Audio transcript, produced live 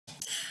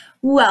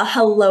Well,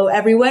 hello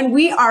everyone.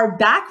 We are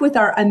back with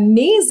our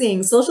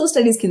amazing social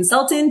studies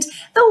consultant,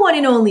 the one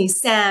and only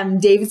Sam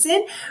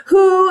Davidson,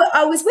 who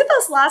was with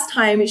us last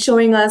time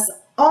showing us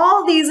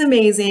all these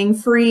amazing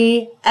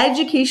free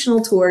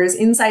educational tours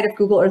inside of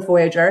Google Earth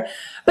Voyager.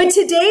 But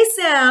today,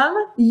 Sam,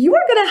 you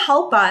are going to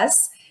help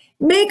us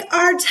make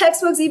our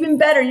textbooks even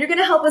better. You're going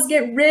to help us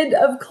get rid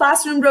of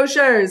classroom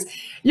brochures.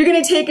 You're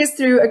going to take us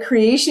through a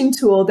creation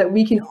tool that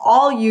we can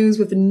all use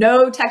with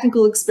no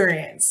technical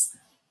experience.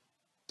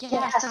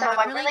 Yeah, so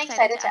I'm really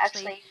excited to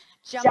actually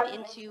jump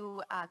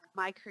into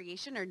my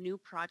creation or new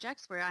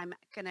projects where I'm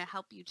going to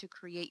help you to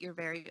create your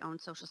very own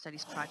social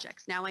studies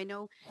projects. Now, I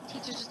know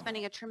teachers are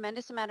spending a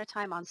tremendous amount of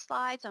time on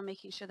slides, on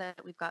making sure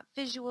that we've got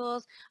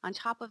visuals on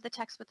top of the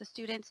text with the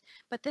students,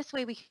 but this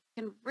way we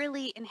can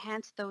really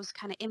enhance those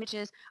kind of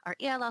images. Our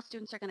ELL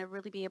students are going to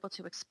really be able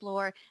to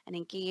explore and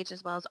engage,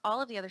 as well as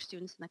all of the other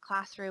students in the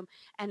classroom,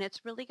 and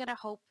it's really going to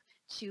hope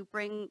to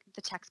bring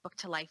the textbook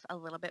to life a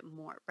little bit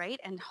more, right?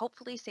 And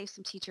hopefully save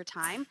some teacher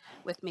time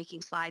with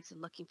making slides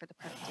and looking for the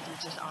perfect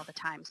images all the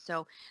time.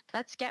 So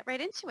let's get right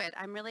into it.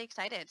 I'm really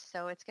excited.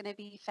 So it's going to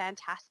be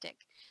fantastic.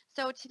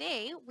 So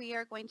today we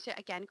are going to,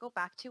 again, go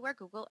back to our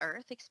Google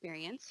Earth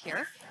experience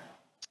here.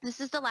 This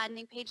is the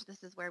landing page.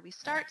 This is where we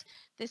start.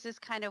 This is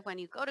kind of when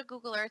you go to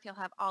Google Earth, you'll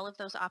have all of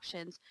those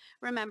options.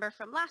 Remember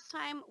from last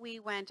time, we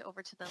went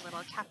over to the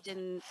little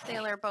Captain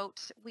Sailor boat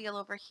wheel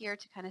over here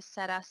to kind of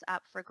set us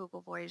up for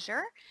Google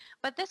Voyager.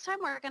 But this time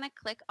we're going to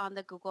click on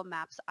the Google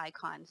Maps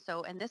icon.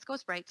 And this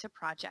goes right to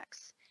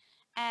projects.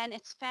 And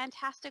it's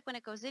fantastic when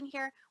it goes in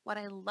here. What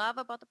I love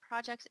about the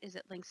projects is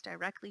it links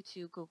directly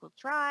to Google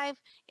Drive.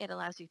 It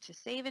allows you to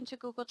save into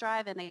Google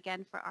Drive. And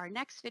again, for our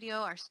next video,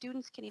 our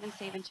students can even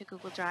save into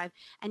Google Drive.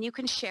 And you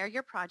can share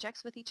your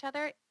projects with each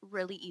other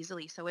really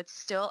easily. So it's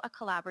still a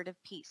collaborative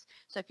piece.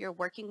 So if you're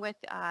working with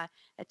a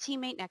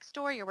teammate next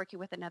door, you're working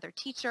with another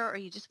teacher, or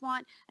you just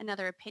want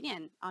another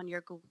opinion on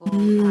your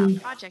Google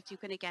project, you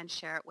can again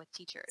share it with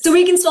teachers. So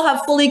we can still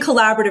have fully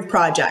collaborative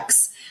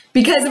projects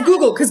because of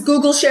Google, because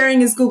Google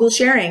sharing is Google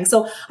sharing.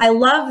 So I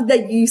love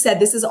that you said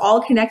this is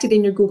all connected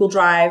in your Google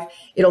Drive.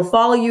 It'll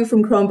follow you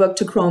from Chromebook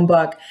to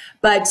Chromebook,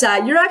 but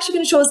you're actually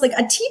going to show us like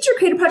a teacher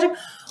created project.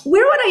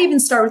 Where would I even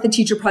start with a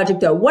teacher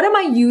project though? What am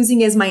I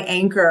using as my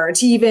anchor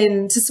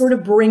to sort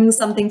of bring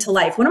something to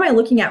life? What am I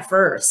looking at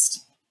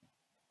first?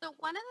 So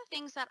one of the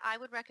things that I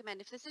would recommend,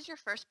 if this is your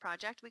first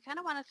project, we kind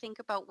of want to think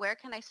about where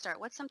can I start?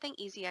 What's something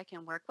easy I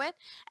can work with?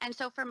 And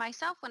so for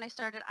myself, when I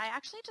started, I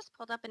actually just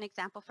pulled up an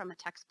example from a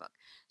textbook.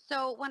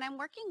 So when I'm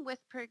working with,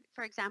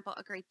 for example,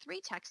 a grade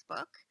 3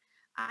 textbook,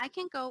 I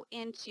can go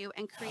into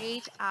and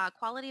create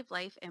quality of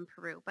life in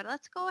Peru. But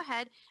let's go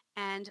ahead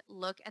and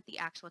look at the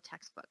actual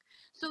textbook.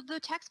 So the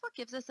textbook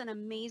gives us an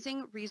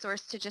amazing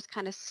resource to just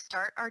kind of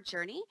start our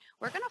journey.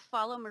 We're going to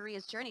follow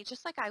Maria's journey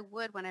just like I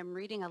would when I'm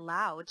reading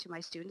aloud to my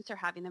students or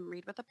having them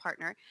read with a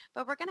partner.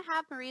 But we're going to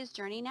have Maria's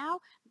journey now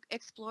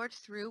explored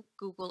through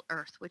Google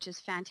Earth, which is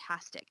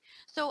fantastic.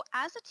 So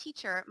as a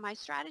teacher, my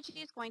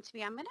strategy is going to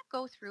be I'm going to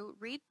go through,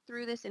 read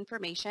through this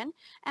information,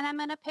 and I'm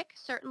going to pick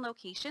certain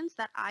locations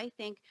that I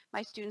think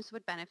my students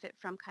would benefit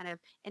from kind of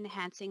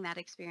enhancing that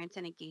experience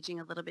and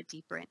engaging a little bit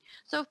deeper in.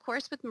 So of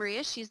course with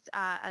Maria, she's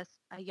a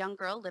young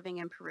girl living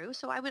in Peru,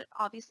 so I would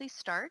obviously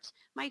start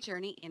my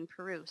journey in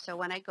Peru. So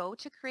when I go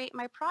to create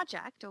my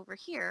project over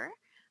here,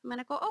 I'm going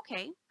to go,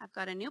 okay, I've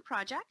got a new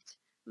project.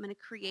 I'm going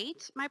to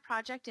create my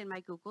project in my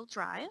Google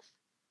Drive,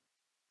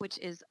 which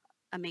is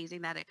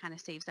amazing that it kind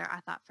of saves there, I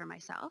thought, for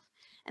myself.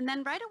 And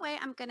then right away,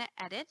 I'm going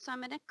to edit. So I'm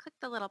going to click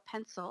the little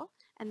pencil,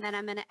 and then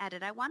I'm going to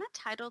edit. I want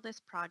to title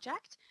this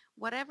project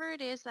whatever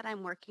it is that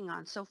I'm working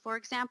on. So for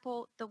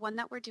example, the one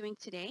that we're doing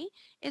today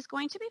is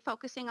going to be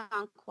focusing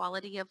on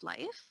quality of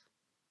life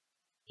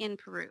in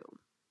Peru.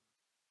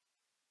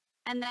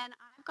 And then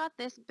I've got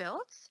this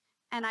built,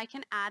 and I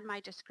can add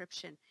my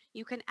description.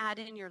 You can add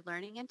in your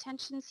learning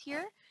intentions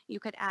here. You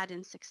could add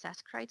in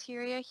success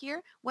criteria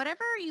here.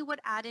 Whatever you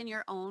would add in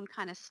your own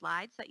kind of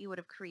slides that you would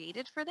have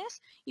created for this,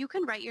 you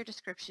can write your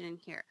description in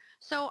here.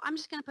 So I'm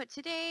just going to put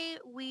today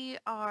we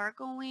are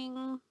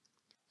going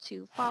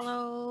to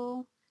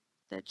follow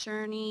the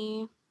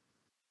journey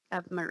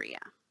of Maria.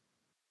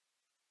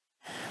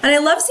 And I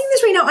love seeing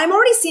this right now. I'm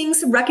already seeing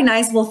some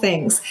recognizable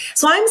things.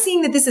 So I'm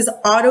seeing that this is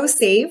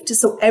auto-saved.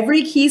 So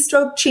every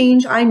keystroke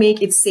change I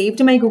make, it's saved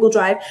in my Google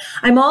Drive.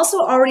 I'm also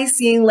already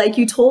seeing, like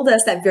you told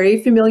us, that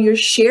very familiar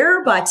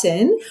share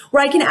button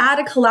where I can add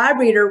a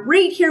collaborator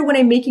right here when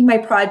I'm making my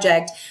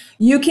project.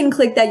 You can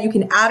click that. You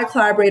can add a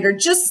collaborator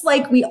just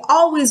like we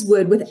always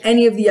would with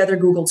any of the other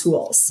Google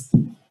tools.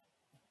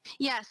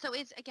 Yeah, so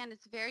it's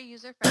very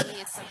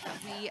user-friendly. It's something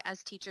we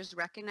as teachers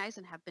recognize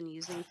and have been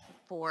using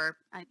for,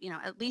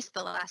 at least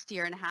the last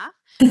year and a half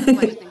of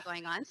what has been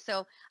going on.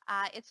 So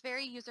it's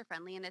very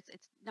user-friendly, and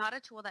it's not a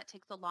tool that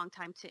takes a long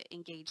time to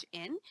engage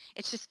in.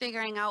 It's just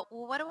figuring out,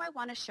 well, what do I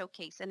want to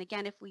showcase? And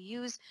again, if we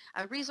use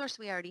a resource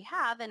we already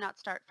have and not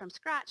start from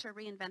scratch or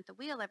reinvent the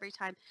wheel every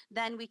time,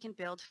 then we can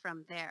build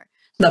from there.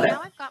 So Love it.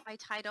 now I've got my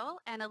title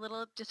and a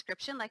little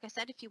description. Like I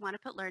said, if you want to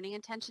put learning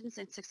intentions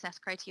and success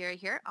criteria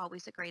here,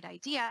 always a great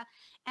idea.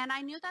 And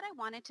I knew that I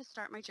wanted to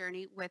start my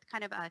journey with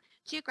kind of a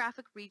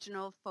geographic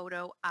regional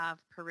photo of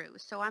Peru.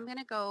 So I'm going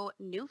to go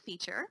new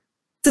feature.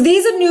 So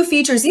these are new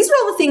features. These are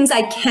all the things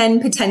I can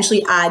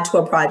potentially add to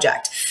a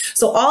project.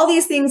 So all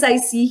these things I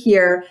see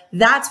here,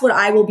 that's what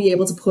I will be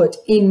able to put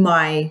in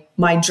my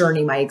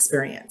journey, my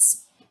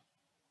experience.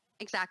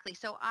 Exactly.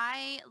 So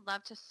I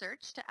love to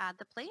search to add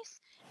the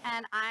place.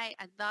 And I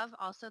love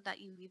also that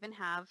you even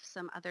have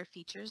some other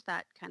features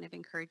that kind of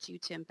encourage you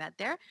to embed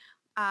there.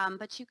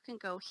 But you can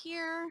go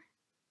here,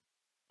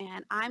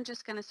 and I'm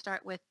just going to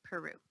start with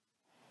Peru.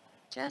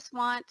 Just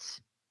want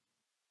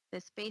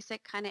this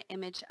basic kind of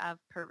image of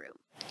Peru.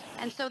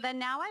 And so then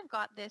now I've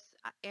got this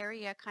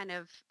area kind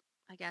of,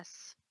 I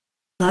guess,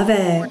 love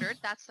it. Ordered,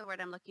 that's the word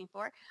I'm looking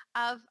for,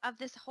 of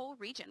this whole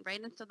region, right?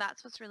 And so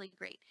that's what's really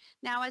great.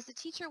 Now, as a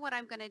teacher, what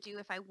I'm going to do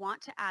if I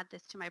want to add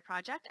this to my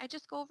project, I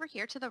just go over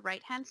here to the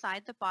right-hand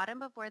side, the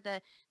bottom of where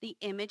the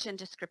image and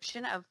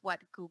description of what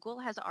Google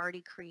has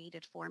already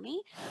created for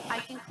me. I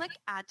can click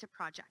Add to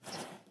Project.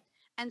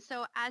 And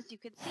so as you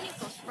can see, it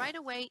goes right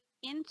away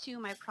into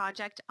my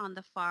project on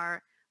the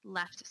far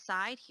left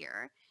side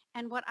here.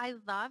 And what I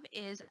love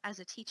is, as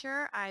a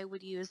teacher, I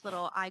would use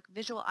little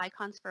visual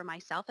icons for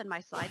myself and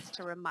my slides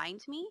to remind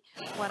me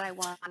what I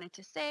wanted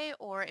to say,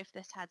 or if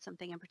this had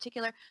something in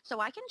particular. So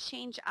I can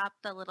change up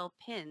the little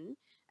pin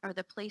or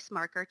the place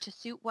marker to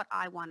suit what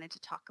I wanted to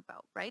talk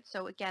about, right?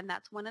 So again,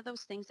 that's one of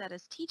those things that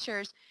as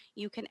teachers,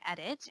 you can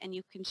edit and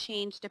you can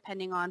change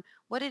depending on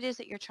what it is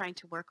that you're trying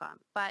to work on.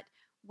 But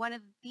one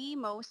of the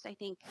most, I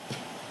think,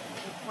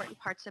 important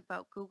parts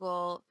about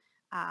Google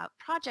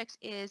projects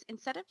is,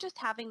 instead of just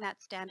having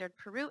that standard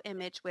Peru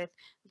image with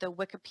the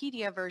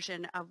Wikipedia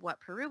version of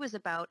what Peru is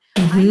about,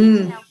 I need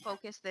to now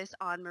focus this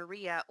on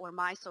Maria or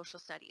my social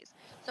studies.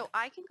 So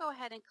I can go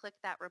ahead and click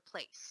that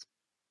replace.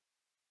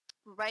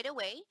 Right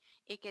away,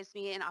 it gives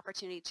me an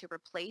opportunity to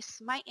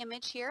replace my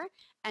image here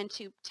and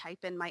to type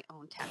in my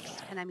own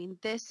text. And I mean,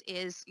 this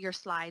is your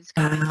slides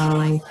coming to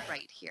life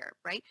right here,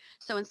 right?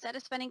 So instead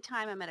of spending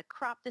time, I'm going to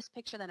crop this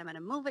picture, then I'm going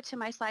to move it to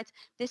my slides.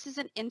 This is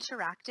an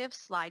interactive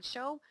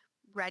slideshow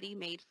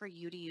ready-made for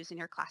you to use in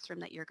your classroom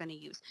that you're going to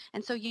use.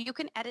 And so you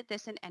can edit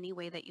this in any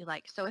way that you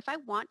like. So if I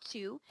want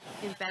to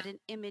embed an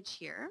image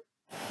here,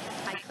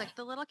 I click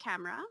the little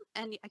camera,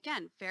 and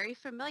again, very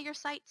familiar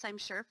sites, I'm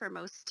sure, for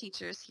most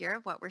teachers here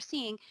of what we're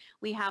seeing.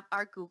 We have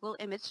our Google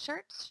image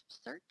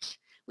search.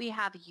 We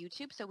have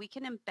YouTube, so we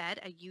can embed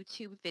a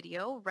YouTube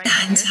video right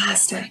here,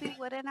 just like we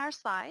would in our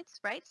slides,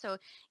 right? So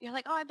you're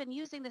like, oh, I've been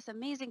using this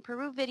amazing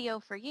Peru video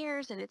for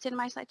years, and it's in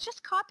my slides.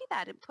 Just copy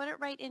that and put it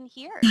right in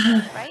here,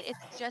 right?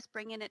 It's just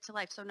bringing it to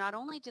life. So not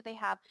only do they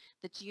have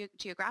the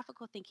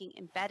geographical thinking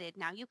embedded,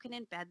 now you can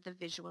embed the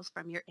visuals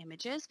from your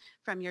images,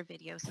 from your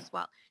videos as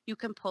well. You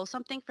can pull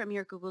something from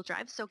your Google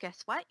Drive. So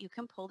guess what? You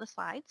can pull the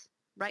slides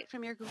right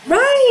from your Google Drive.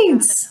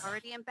 It's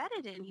already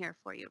embedded in here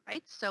for you,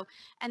 right? So,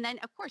 and then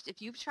of course,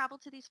 if you've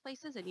traveled to these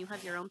places and you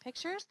have your own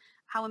pictures,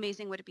 how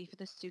amazing would it be for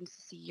the students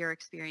to see your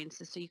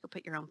experiences so you could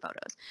put your own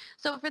photos?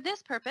 So for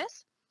this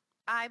purpose,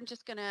 I'm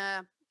just going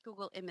to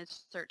Google image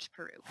search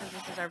Peru, because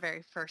this is our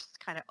very first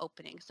kind of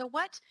opening. So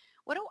what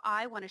do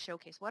I want to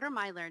showcase? What are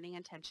my learning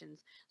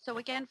intentions? So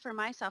again, for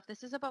myself,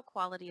 this is about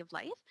quality of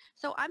life.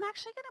 So I'm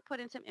actually going to put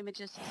in some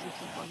images of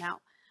some people. Now,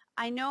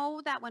 I know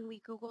that when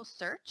we Google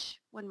search,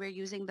 when we're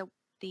using the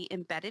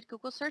embedded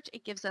Google search,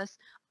 it gives us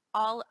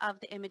all of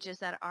the images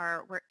that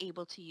we're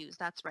able to use.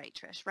 That's right,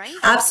 Trish, right?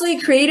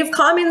 Absolutely. Creative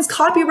Commons,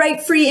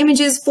 copyright-free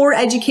images for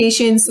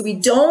education, so we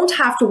don't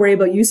have to worry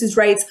about usage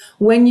rights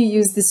when you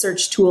use the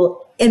search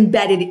tool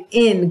embedded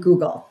in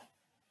Google.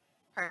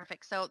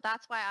 Perfect. So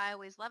that's why I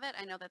always love it.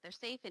 I know that they're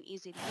safe and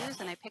easy to use,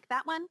 and I picked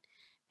that one.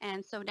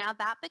 And so now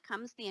that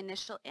becomes the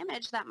initial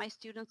image that my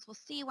students will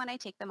see when I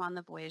take them on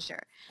the Voyager.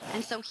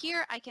 And so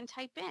here I can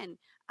type in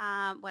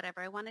whatever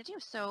I want to do.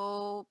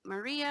 So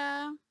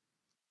Maria,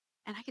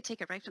 and I could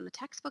take it right from the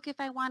textbook if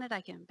I wanted.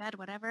 I can embed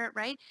whatever,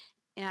 right?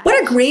 Yeah.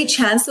 What a great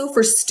chance, though,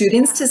 for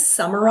students to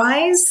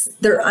summarize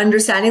their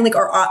understanding, like,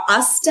 or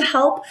us to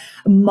help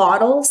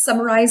model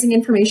summarizing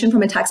information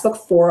from a textbook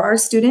for our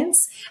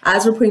students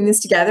as we're putting this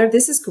together.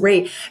 This is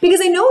great,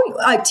 because I know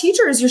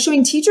teachers, you're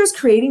showing teachers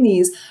creating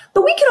these,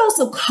 but we can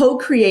also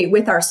co-create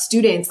with our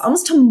students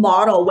almost to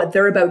model what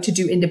they're about to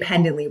do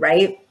independently,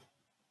 right?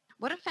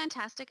 What a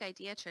fantastic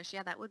idea, Trish.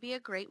 Yeah, that would be a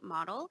great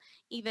model,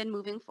 even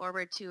moving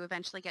forward to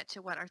eventually get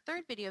to what our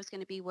third video is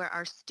going to be, where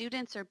our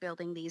students are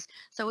building these.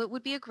 So it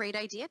would be a great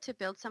idea to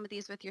build some of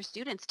these with your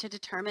students to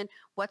determine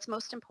what's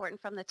most important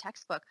from the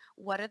textbook.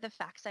 What are the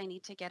facts I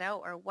need to get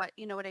out, or what,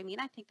 you know what I mean?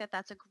 I think that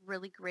that's a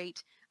really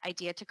great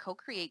idea to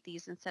co-create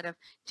these instead of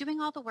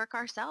doing all the work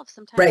ourselves.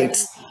 Sometimes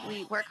Right.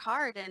 we work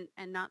hard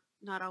and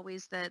not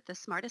always the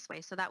smartest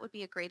way. So that would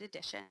be a great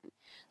addition.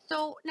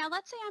 So now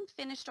let's say I'm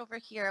finished over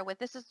here with,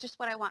 this is just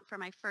what I want for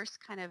my first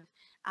kind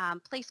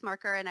of place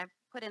marker, and I've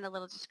put in a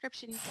little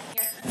description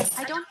here.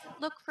 I don't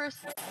look for a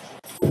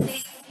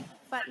save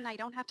button. I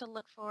don't have to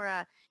look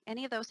for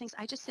any of those things.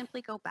 I just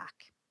simply go back.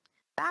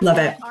 Love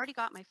And it. I've already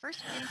got my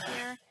first view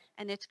here,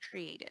 and it's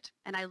created.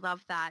 And I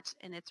love that,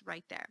 and it's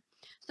right there.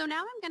 So now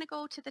I'm going to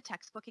go to the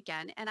textbook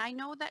again, and I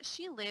know that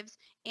she lives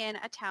in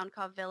a town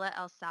called Villa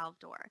El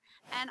Salvador.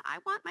 And I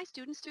want my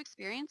students to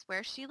experience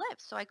where she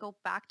lives. So I go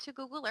back to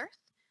Google Earth,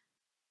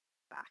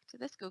 back to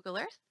this Google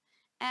Earth,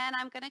 and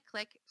I'm going to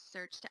click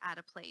search to add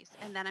a place.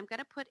 And then I'm going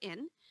to put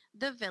in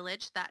the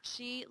village that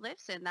she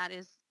lives in. That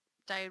is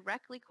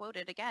directly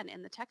quoted again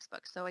in the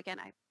textbook. So again,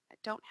 I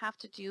don't have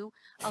to do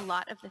a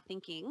lot of the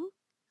thinking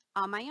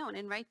on my own.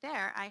 And right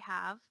there, I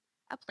have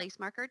a place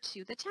marker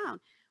to the town.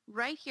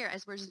 Right here,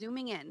 as we're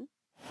zooming in,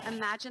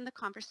 imagine the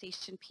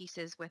conversation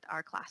pieces with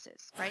our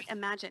classes, right?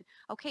 Imagine,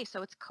 okay,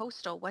 so it's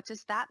coastal. What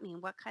does that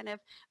mean? What kind of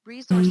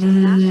resources,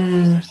 natural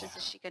resources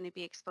is she going to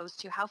be exposed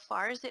to? How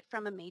far is it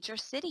from a major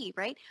city,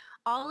 right?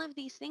 All of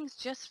these things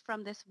just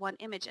from this one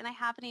image. And I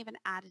haven't even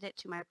added it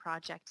to my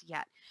project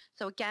yet.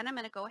 So again, I'm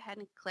going to go ahead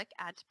and click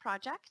add to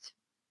project.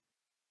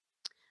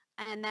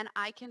 And then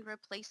I can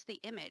replace the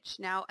image.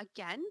 Now,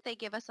 again, they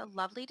give us a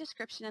lovely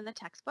description in the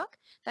textbook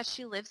that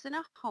she lives in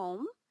a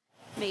home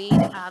made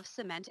of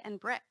cement and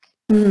brick.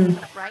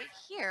 But right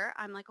here,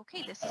 I'm like,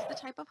 okay, this is the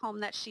type of home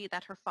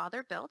that her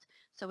father built.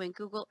 So in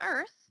Google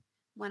Earth,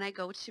 when I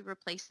go to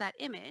replace that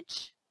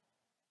image,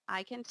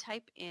 I can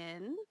type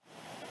in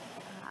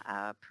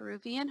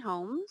Peruvian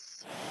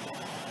homes,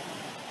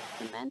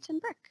 cement and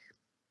brick.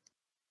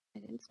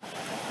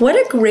 What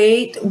a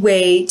great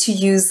way to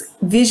use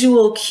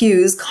visual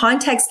cues,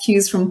 context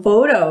cues from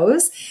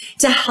photos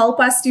to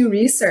help us do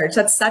research.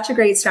 That's such a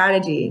great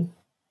strategy.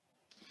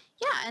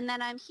 Yeah, and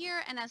then I'm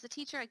here, and as a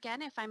teacher,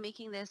 again, if I'm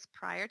making this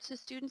prior to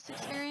students'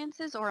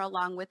 experiences or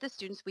along with the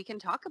students, we can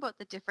talk about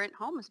the different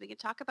homes. We can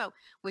talk about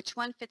which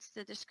one fits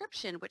the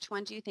description, which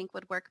one do you think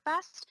would work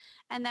best,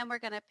 and then we're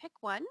going to pick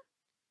one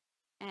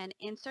and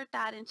insert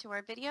that into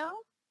our video,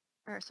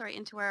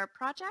 into our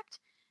project,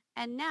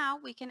 and now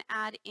we can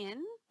add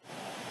in,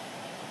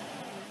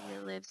 she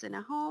lives in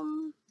a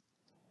home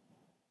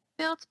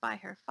built by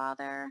her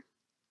father,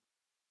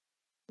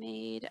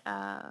 made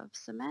of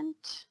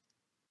cement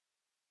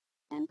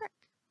and brick.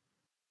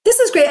 This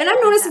is great. And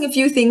I'm noticing a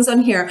few things on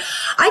here.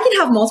 I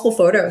can have multiple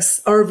photos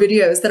or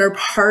videos that are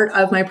part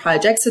of my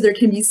project. So there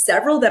can be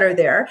several that are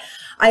there.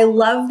 I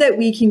love that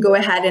we can go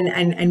ahead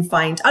and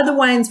find other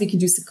ones. We can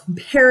do some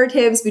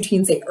comparatives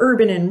between, say,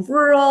 urban and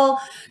rural,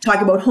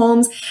 talk about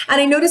homes. And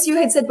I noticed you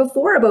had said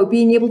before about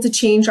being able to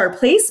change our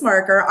place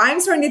marker. I'm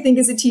starting to think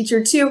as a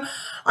teacher too,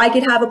 I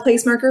could have a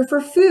place marker for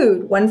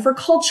food, one for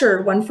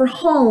culture, one for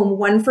home,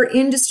 one for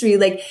industry.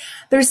 Like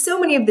there's so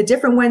many of the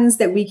different ones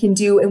that we can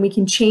do, and we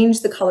can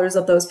change the colors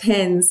of those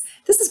pins.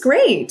 This is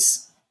great.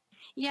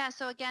 Yeah,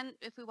 so again,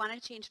 if we want to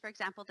change, for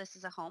example, this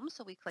is a home,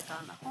 so we click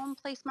on the home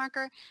place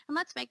marker, and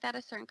let's make that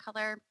a certain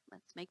color.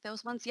 Let's make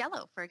those ones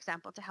yellow, for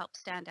example, to help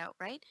stand out,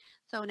 right?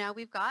 So now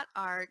we've got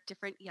our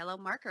different yellow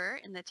marker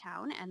in the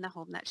town and the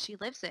home that she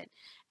lives in.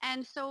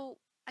 And so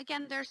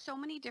again, there's so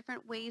many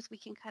different ways we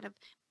can kind of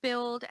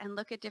build and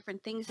look at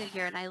different things in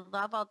here. And I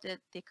love all the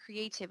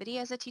creativity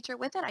as a teacher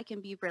with it. I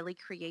can be really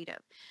creative.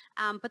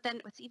 But then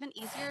what's even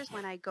easier is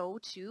when I go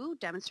to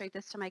demonstrate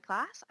this to my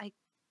class, I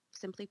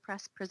simply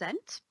press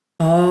present.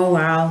 Oh,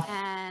 wow.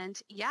 And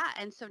yeah,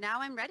 and so now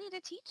I'm ready to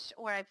teach,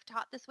 or I've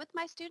taught this with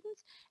my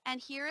students,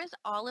 and here is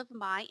all of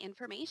my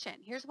information.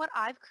 Here's what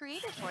I've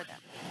created for them.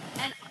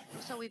 And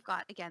so we've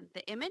got, again,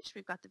 the image,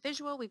 we've got the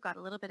visual, we've got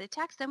a little bit of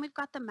text, then we've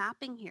got the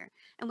mapping here,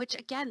 and which,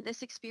 again,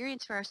 this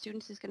experience for our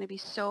students is going to be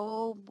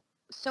so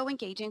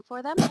engaging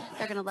for them.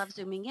 They're going to love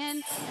zooming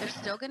in. They're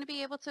still going to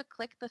be able to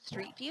click the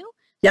street view.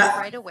 So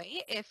right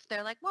away, if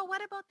they're like, well,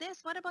 what about this?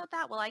 What about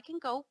that? Well, I can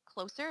go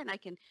closer and I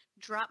can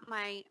drop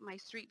my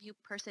street view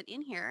person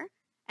in here.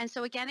 And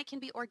so again, it can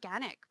be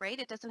organic, right?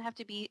 It doesn't have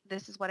to be,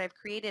 this is what I've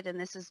created and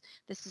this is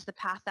the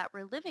path that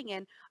we're living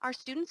in. Our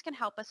students can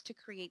help us to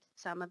create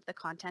some of the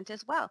content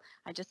as well.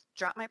 I just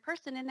drop my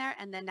person in there,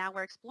 and then now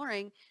we're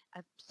exploring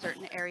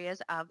certain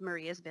areas of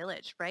Maria's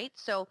village, right?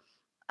 So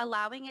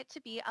allowing it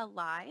to be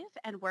alive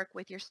and work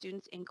with your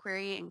students'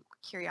 inquiry and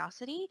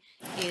curiosity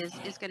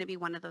is going to be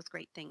one of those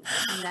great things.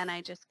 And then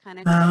I just kind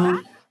of go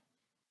back,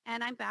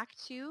 and I'm back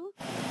to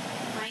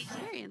my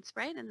experience,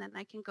 right? And then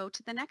I can go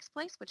to the next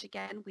place, which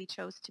again, we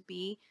chose to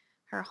be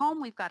her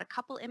home. We've got a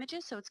couple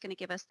images, so it's going to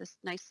give us this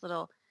nice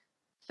little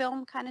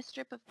film kind of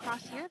strip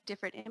across here of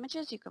different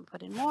images. You can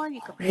put in more,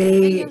 you can put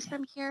in videos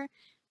from here.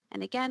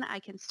 And again,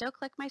 I can still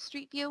click my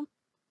street view,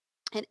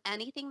 and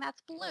anything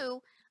that's blue,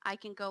 I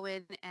can go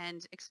in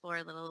and explore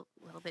a little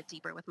bit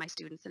deeper with my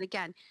students. And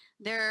again,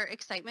 their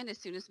excitement as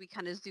soon as we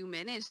kind of zoom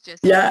in is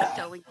just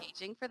so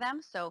engaging for them.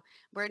 So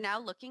we're now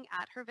looking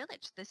at her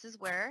village. This is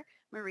where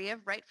Maria,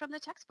 right from the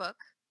textbook,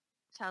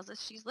 tells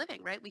us she's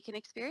living, right? We can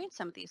experience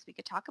some of these. We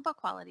could talk about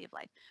quality of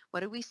life.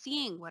 What are we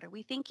seeing? What are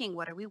we thinking?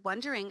 What are we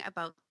wondering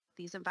about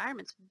these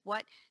environments?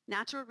 What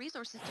natural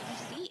resources do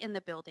we see in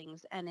the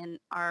buildings and in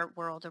our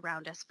world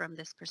around us from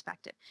this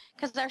perspective?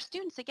 Because our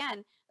students,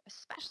 again,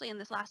 especially in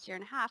this last year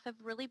and a half, have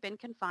really been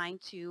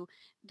confined to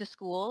the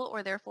school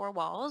or their four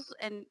walls.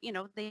 And, you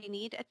know, they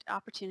need an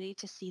opportunity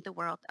to see the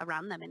world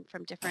around them and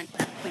from different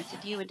points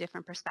of view and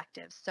different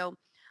perspectives. So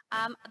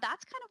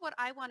that's kind of what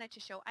I wanted to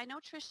show. I know,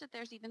 Trish, that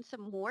there's even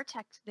some more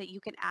text that you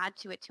can add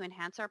to it to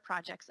enhance our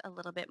projects a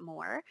little bit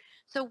more.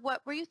 So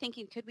what were you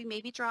thinking? Could we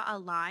maybe draw a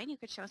line? You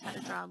could show us how to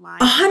draw a line.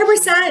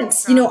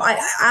 100%. You know, I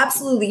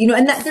absolutely, you know,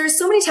 and that there's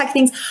so many tech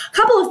things. A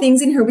couple of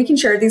things in here, we can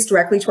share these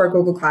directly to our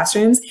Google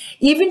Classrooms,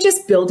 even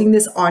just building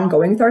this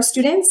ongoing with our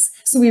students.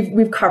 So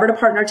we've covered a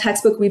part in our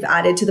textbook, we've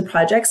added to the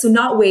project. So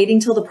not waiting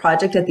till the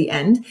project at the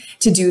end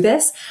to do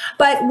this.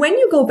 But when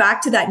you go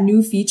back to that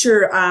new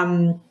feature,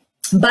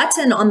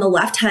 button on the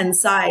left-hand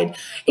side,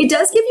 it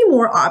does give you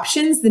more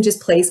options than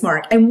just place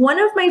mark. And one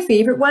of my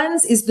favorite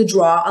ones is the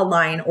draw a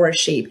line or a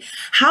shape.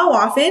 How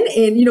often,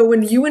 you know,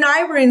 when you and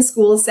I were in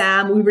school,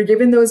 Sam, we were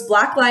given those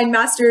black line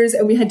masters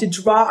and we had to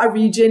draw a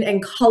region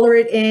and color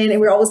it in, and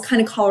we we're always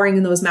kind of coloring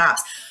in those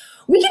maps.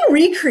 We can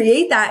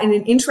recreate that in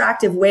an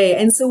interactive way.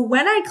 And so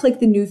when I click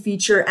the new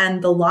feature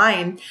and the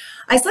line,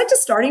 I select a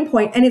starting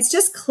point and it's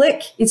just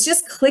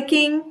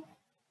clicking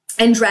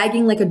and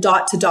dragging like a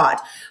dot to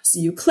dot. So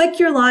you click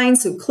your line,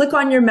 so click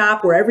on your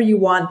map wherever you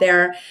want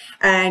there,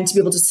 and to be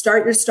able to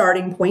start your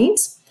starting point.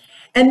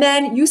 And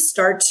then you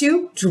start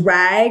to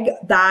drag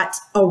that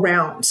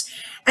around.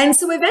 And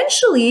so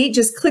eventually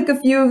just click a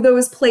few of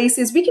those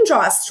places. We can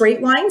draw a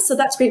straight line. So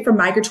that's great for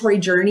migratory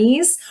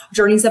journeys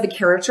of a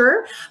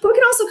character, but we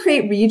can also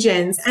create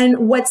regions.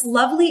 And what's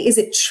lovely is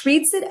it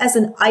treats it as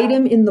an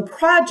item in the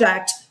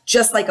project,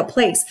 just like a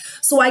place.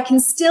 So I can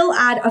still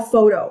add a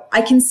photo.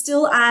 I can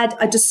still add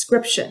a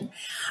description.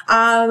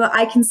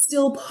 I can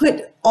still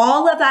put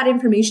all of that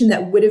information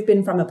that would have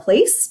been from a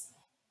place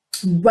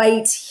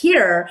right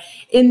here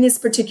in this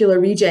particular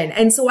region.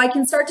 And so I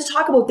can start to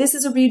talk about this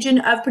is a region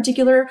of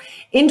particular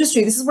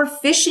industry. This is where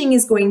fishing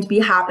is going to be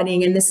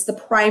happening. And this is the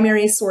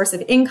primary source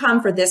of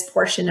income for this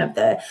portion of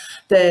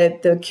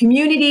the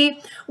community.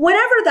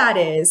 Whatever that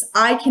is,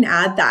 I can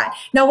add that.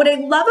 Now, what I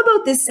love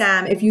about this,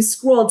 Sam, if you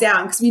scroll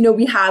down, because we know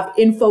we have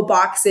info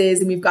boxes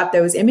and we've got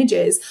those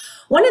images,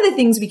 one of the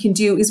things we can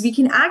do is we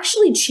can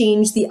actually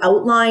change the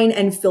outline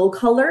and fill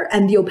color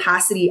and the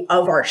opacity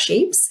of our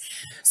shapes.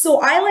 So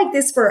I like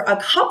this for a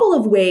couple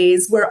of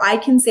ways where I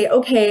can say,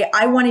 okay,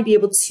 I want to be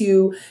able to,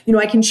 you know,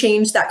 I can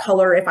change that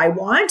color if I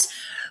want,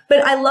 but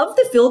I love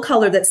the fill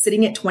color that's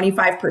sitting at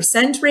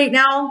 25% right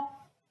now.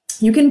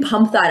 You can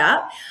pump that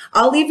up.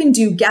 I'll even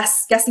do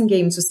guessing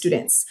games with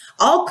students.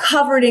 I'll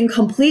cover it in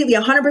completely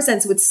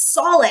 100%. So it's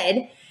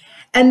solid.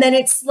 And then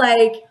it's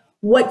like,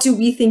 what do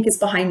we think is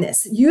behind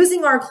this?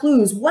 Using our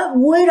clues, what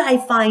would I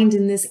find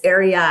in this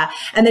area?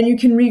 And then you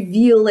can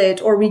reveal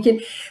it, or we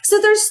can,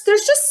 so there's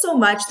just so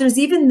much. There's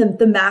even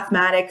the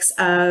mathematics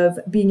of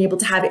being able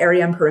to have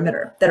area and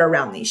perimeter that are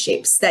around these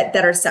shapes that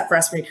are set for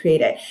us to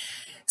recreate it.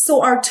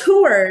 So our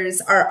tours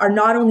are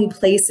not only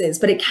places,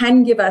 but it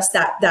can give us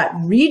that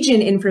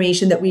region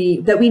information that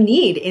we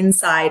need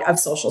inside of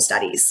social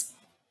studies.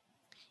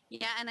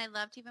 Yeah, and I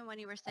loved even when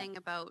you were saying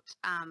about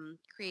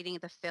creating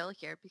the fill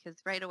here, because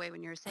right away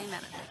when you were saying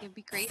that, it'd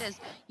be great as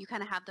you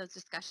kind of have those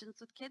discussions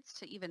with kids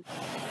to even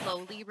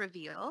slowly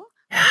reveal,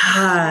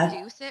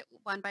 reduce it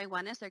one by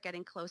one as they're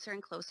getting closer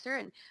and closer.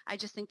 And I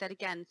just think that,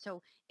 again,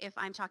 so if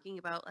I'm talking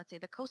about, let's say,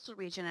 the coastal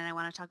region, and I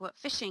want to talk about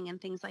fishing and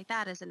things like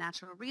that as a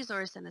natural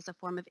resource and as a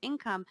form of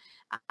income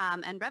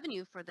and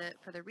revenue for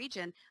the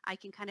region, I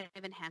can kind of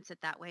enhance it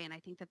that way. And I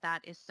think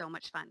that is so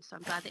much fun. So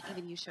I'm glad that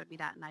even you showed me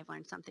that, and I've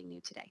learned something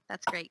new today.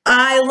 That's great.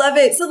 I love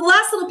it. So the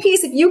last little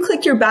piece, if you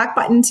click your back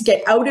button to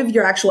get out of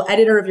your actual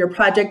editor of your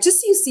project,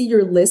 just so you see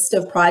your list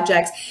of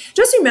projects,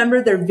 just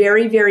remember they're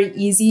very, very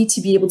easy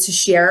to be able to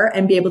share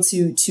and be able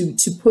to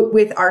put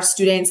with our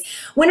students.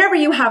 Whenever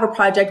you have a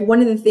project,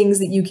 one of the things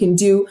that you can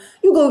do,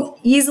 you go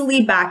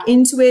easily back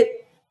into it.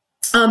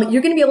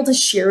 You're going to be able to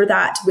share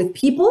that with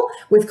people,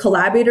 with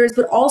collaborators,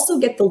 but also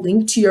get the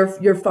link to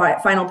your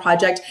final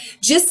project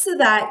just so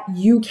that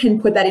you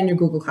can put that in your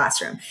Google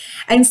Classroom.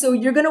 And so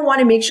you're going to want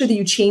to make sure that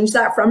you change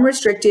that from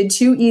restricted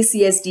to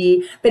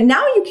ECSD, but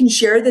now you can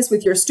share this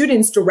with your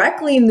students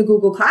directly in the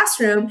Google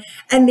Classroom,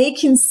 and they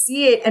can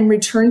see it and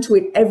return to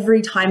it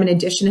every time an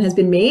addition has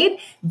been made.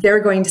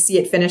 They're going to see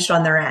it finished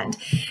on their end.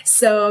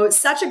 So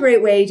such a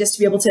great way just to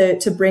be able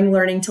to bring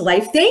learning to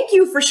life. Thank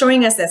you for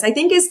showing us this. I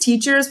think as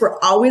teachers, we're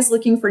always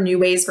looking for new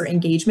ways for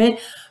engagement,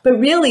 but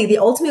really the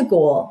ultimate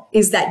goal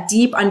is that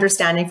deep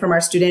understanding from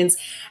our students.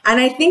 And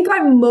I think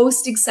I'm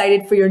most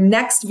excited for your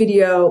next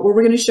video where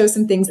we're going to show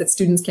some things that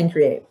students can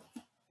create.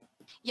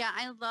 Yeah,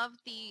 I love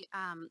the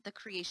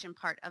creation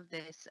part of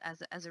this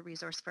as a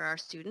resource for our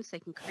students. They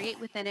can create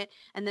within it,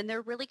 and then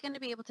they're really going to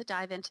be able to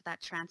dive into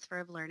that transfer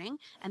of learning.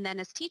 And then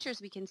as teachers,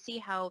 we can see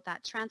how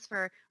that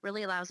transfer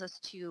really allows us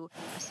to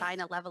assign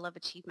a level of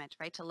achievement,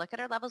 right? To look at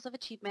our levels of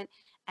achievement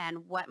and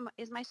what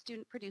is my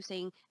student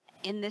producing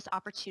in this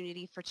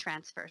opportunity for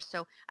transfer.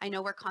 So I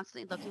know we're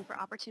constantly looking for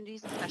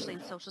opportunities, especially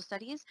in social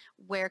studies.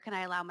 Where can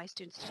I allow my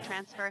students to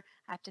transfer?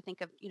 I have to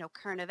think of,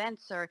 current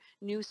events or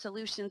new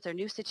solutions or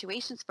new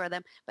situations for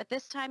them. But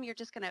this time you're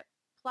just going to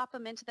plop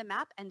them into the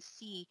map and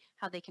see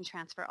how they can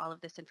transfer all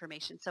of this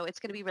information. So it's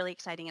going to be really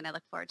exciting, and I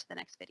look forward to the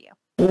next video.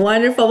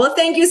 Wonderful. Well,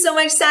 thank you so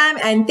much, Sam.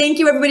 And thank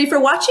you everybody for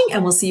watching,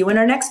 and we'll see you in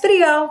our next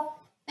video.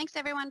 Thanks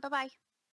everyone. Bye-bye.